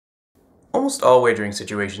Almost all wagering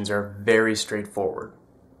situations are very straightforward.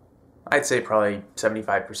 I'd say probably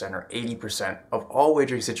 75% or 80% of all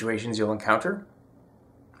wagering situations you'll encounter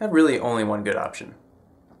have really only one good option.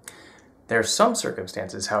 There are some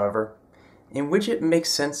circumstances, however, in which it makes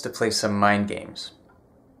sense to play some mind games.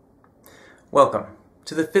 Welcome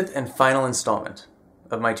to the fifth and final installment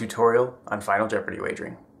of my tutorial on Final Jeopardy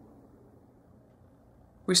wagering.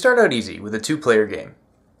 We start out easy with a two-player game.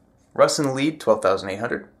 Russ in the lead,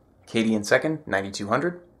 12,800. Katie in second,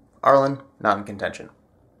 9,200. Arlen, not in contention.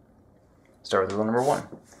 Start with rule number 1.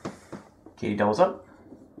 Katie doubles up.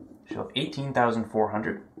 She'll have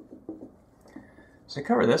 18,400. So to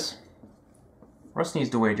cover this, Russ needs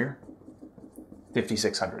to wager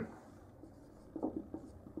 5,600.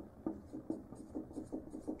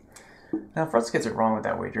 Now if Russ gets it wrong with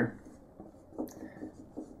that wager,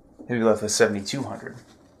 he'll be left with 7,200.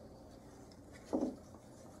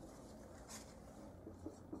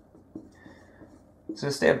 So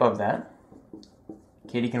to stay above that,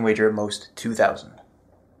 Katie can wager at most 2,000.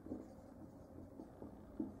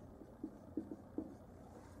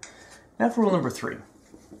 Now for rule number 3.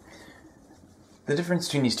 The difference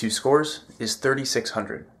between these two scores is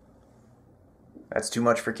 3,600. That's too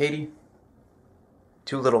much for Katie,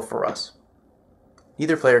 too little for Russ.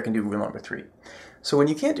 Neither player can do rule number 3. So when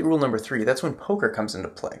you can't do rule number 3, that's when poker comes into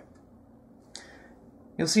play.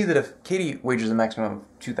 You'll see that if Katie wagers a maximum of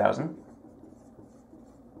 2,000,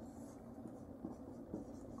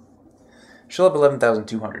 she'll have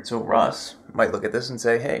 11,200. So Russ might look at this and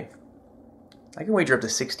say, hey, I can wager up to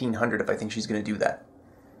 1,600 if I think she's going to do that.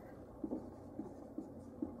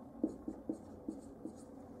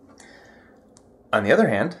 On the other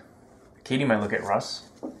hand, Katie might look at Russ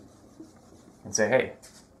and say, hey,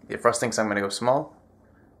 if Russ thinks I'm going to go small,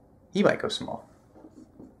 he might go small.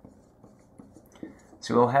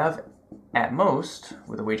 So we'll have, at most,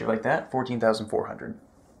 with a wager like that, 14,400.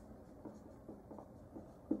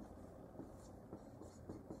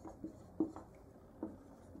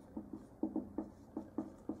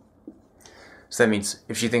 So that means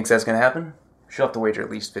if she thinks that's going to happen, she'll have to wager at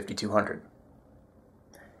least 5,200.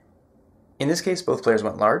 In this case, both players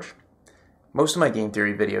went large. Most of my game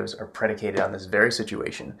theory videos are predicated on this very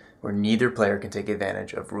situation where neither player can take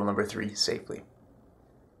advantage of rule number 3 safely.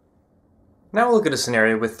 Now we'll look at a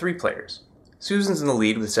scenario with 3 players. Susan's in the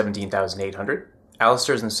lead with 17,800,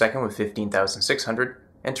 Alistair's in second with 15,600,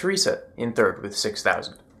 and Teresa in third with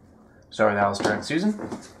 6,000. Start with Alistair and Susan.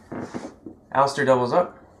 Alistair doubles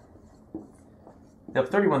up. They have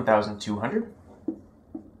 31,200.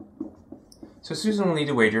 So Susan will need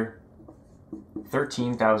to wager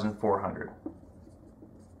 13,400.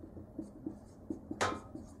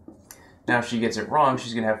 Now if she gets it wrong,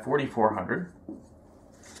 she's going to have 4,400.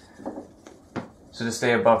 So to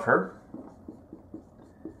stay above her,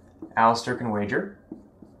 Alistair can wager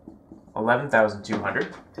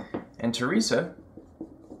 11,200 and Teresa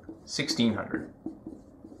 1,600.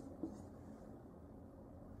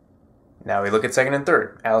 Now we look at second and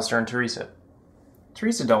third, Alistair and Teresa.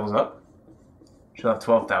 Teresa doubles up. She'll have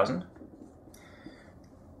 12,000.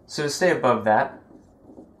 So to stay above that,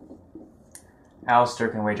 Alistair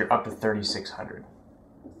can wager up to 3,600.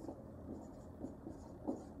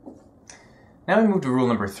 Now we move to rule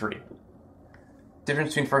number 3. Difference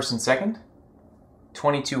between first and second,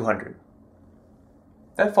 2,200.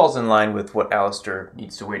 That falls in line with what Alistair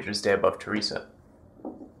needs to wager to stay above Teresa.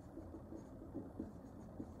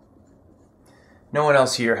 No one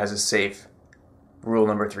else here has a safe rule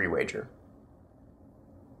number 3 wager.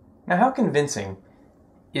 Now how convincing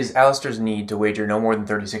is Alistair's need to wager no more than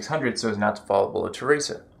 3,600 so as not to fall below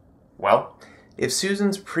Teresa? Well, if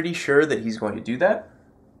Susan's pretty sure that he's going to do that,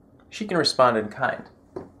 she can respond in kind.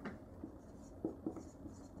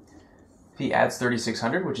 If he adds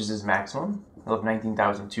 3,600, which is his maximum, he'll have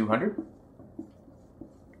 19,200.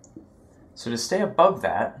 So to stay above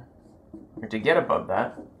that, or to get above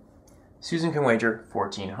that, Susan can wager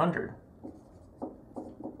 1,400.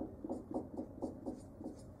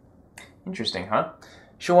 Interesting, huh?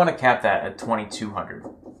 She'll want to cap that at 2,200,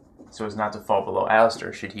 so as not to fall below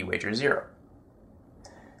Alistair should he wager 0.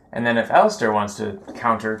 And then if Alistair wants to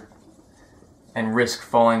counter and risk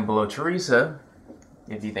falling below Teresa,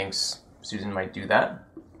 if he thinks Susan might do that,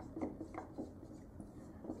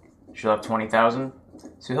 she'll have 20,000,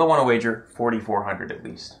 so he'll want to wager 4,400 at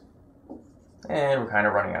least. And we're kind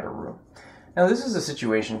of running out of room. Now this is a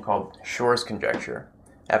situation called Shore's Conjecture,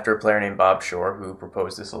 after a player named Bob Shore who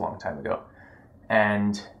proposed this a long time ago.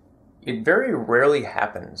 And it very rarely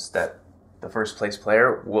happens that the first place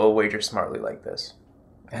player will wager smartly like this.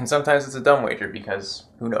 And sometimes it's a dumb wager because,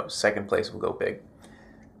 who knows, second place will go big.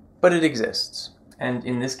 But it exists. And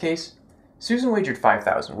in this case, Susan wagered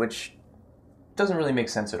 5,000, which doesn't really make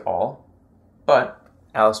sense at all, but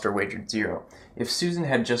Alistair wagered 0. If Susan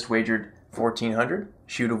had just wagered 1,400,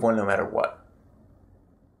 she would have won no matter what.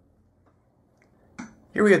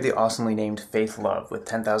 Here we have the awesomely named Faith Love with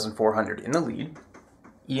 10,400 in the lead,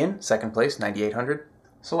 Ian, second place, 9,800,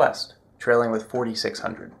 Celeste, trailing with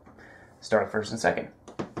 4,600. Start first and second.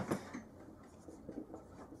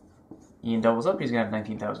 Ian doubles up, he's going to have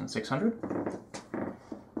 19,600.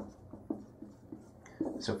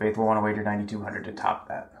 So Faith will want to wager 9,200 to top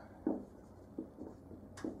that.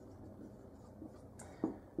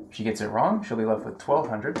 If she gets it wrong, she'll be left with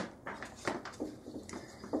 1,200.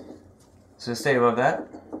 So to stay above that,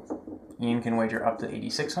 Ian can wager up to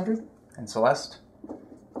 8,600, and Celeste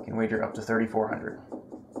can wager up to 3,400.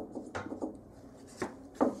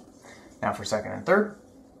 Now for second and third.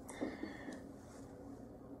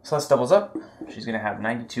 Celeste doubles up. She's going to have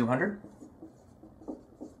 9,200.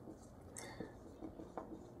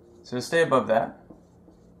 So to stay above that,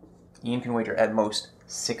 Ian can wager at most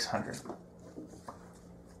 600.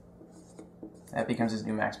 That becomes his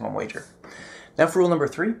new maximum wager. Now for rule number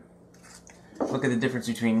 3, look at the difference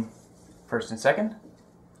between first and second.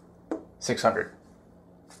 600.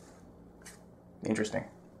 Interesting.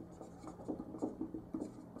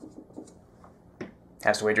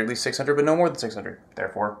 Has to wager at least 600, but no more than 600.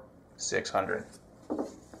 Therefore, 600.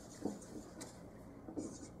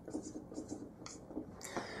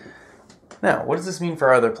 Now, what does this mean for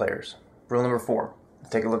our other players? Rule number 4. Let's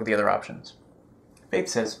take a look at the other options. Faith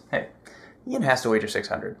says, hey, Ian has to wager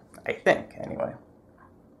 600. I think, anyway.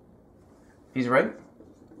 If he's right,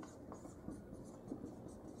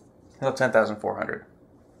 he'll have 10,400.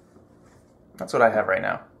 That's what I have right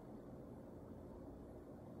now.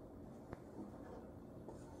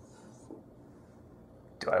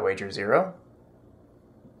 Do I wager 0?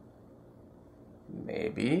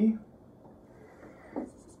 Maybe.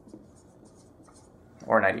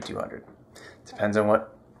 Or 9,200. Depends on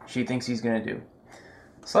what she thinks he's going to do.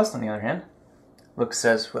 Celeste, on the other hand,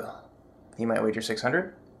 says, well, he might wager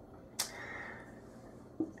 600.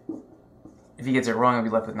 If he gets it wrong, I'll be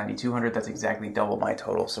left with 9,200. That's exactly double my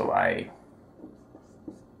total, so I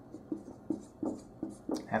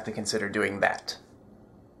have to consider doing that.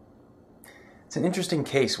 It's an interesting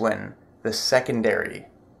case when the secondary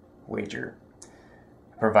wager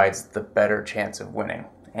provides the better chance of winning.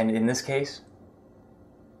 And in this case,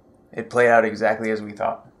 it played out exactly as we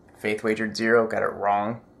thought. Faith wagered 0, got it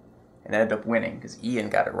wrong, and ended up winning because Ian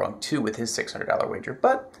got it wrong too with his $600 wager.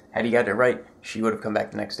 But had he got it right, she would have come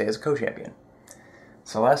back the next day as a co-champion.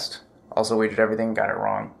 Celeste also wagered everything, got it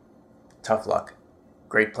wrong. Tough luck.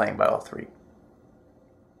 Great playing by all three.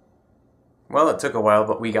 Well, it took a while,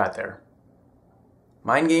 but we got there.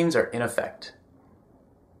 Mind games are in effect.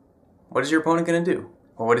 What is your opponent going to do?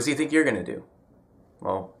 Well, what does he think you're going to do?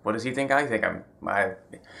 Well, what does he think I think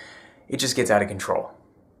It just gets out of control.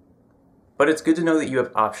 But it's good to know that you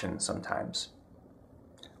have options sometimes.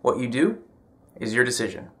 What you do is your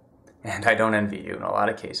decision, and I don't envy you in a lot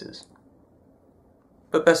of cases.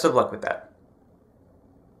 But best of luck with that.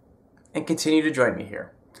 And continue to join me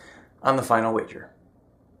here on the Final Wager.